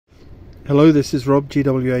Hello, this is Rob,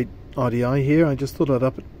 GW8RDI here. I just thought I'd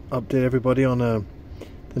update everybody on the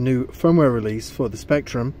new firmware release for the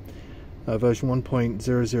Spectrum, version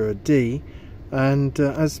 1.00D. And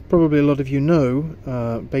as probably a lot of you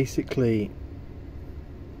know, basically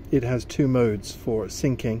it has two modes for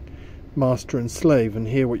syncing, master and slave. And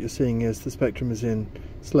here what you're seeing is the Spectrum is in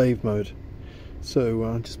slave mode. So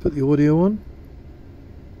I'll just put the audio on.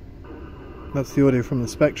 That's the audio from the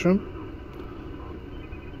Spectrum.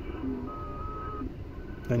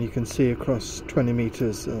 And you can see across 20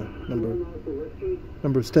 meters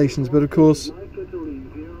number of stations, but of course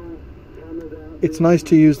it's nice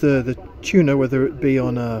to use the tuner, whether it be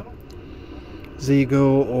on a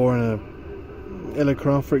Zigo or on a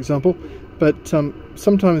Elecraft, for example. But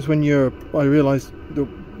sometimes when I realized that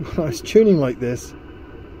when I was tuning like this,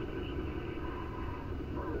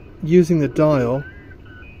 using the dial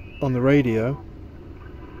on the radio,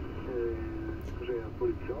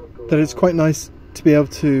 that it's quite nice to be able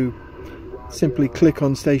to simply click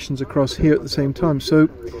on stations across here at the same time. So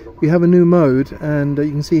we have a new mode, and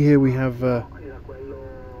you can see here we have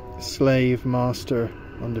slave, master,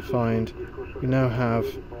 undefined. We now have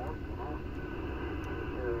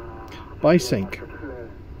BiSync.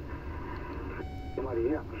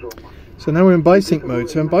 So now we're in BiSync mode.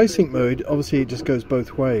 So in BiSync mode, obviously it just goes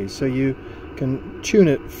both ways. So you can tune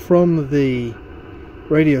it from the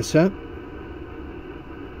radio set,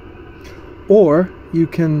 or you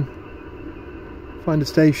can find a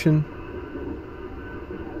station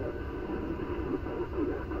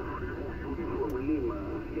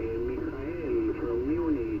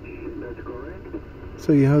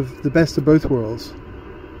so you have the best of both worlds.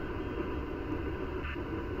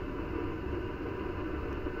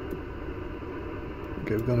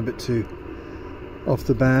 Okay, we've gone a bit too off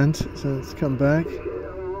the band, so let's come back.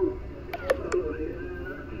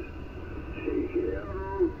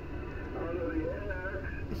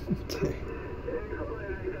 Okay.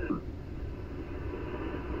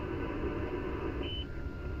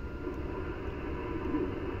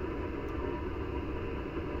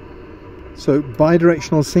 So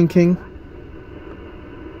bidirectional syncing.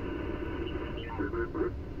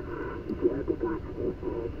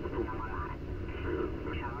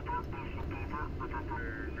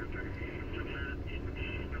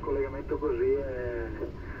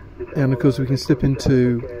 And of course we can slip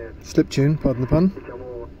into slip tune, pardon the pun.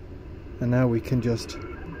 And now we can just,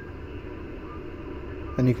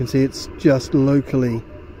 and you can see it's just locally.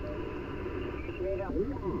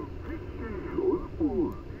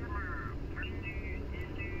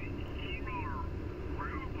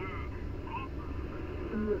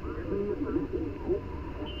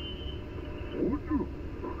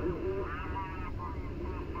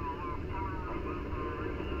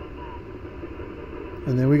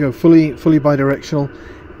 And there we go, fully bidirectional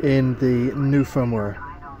in the new firmware.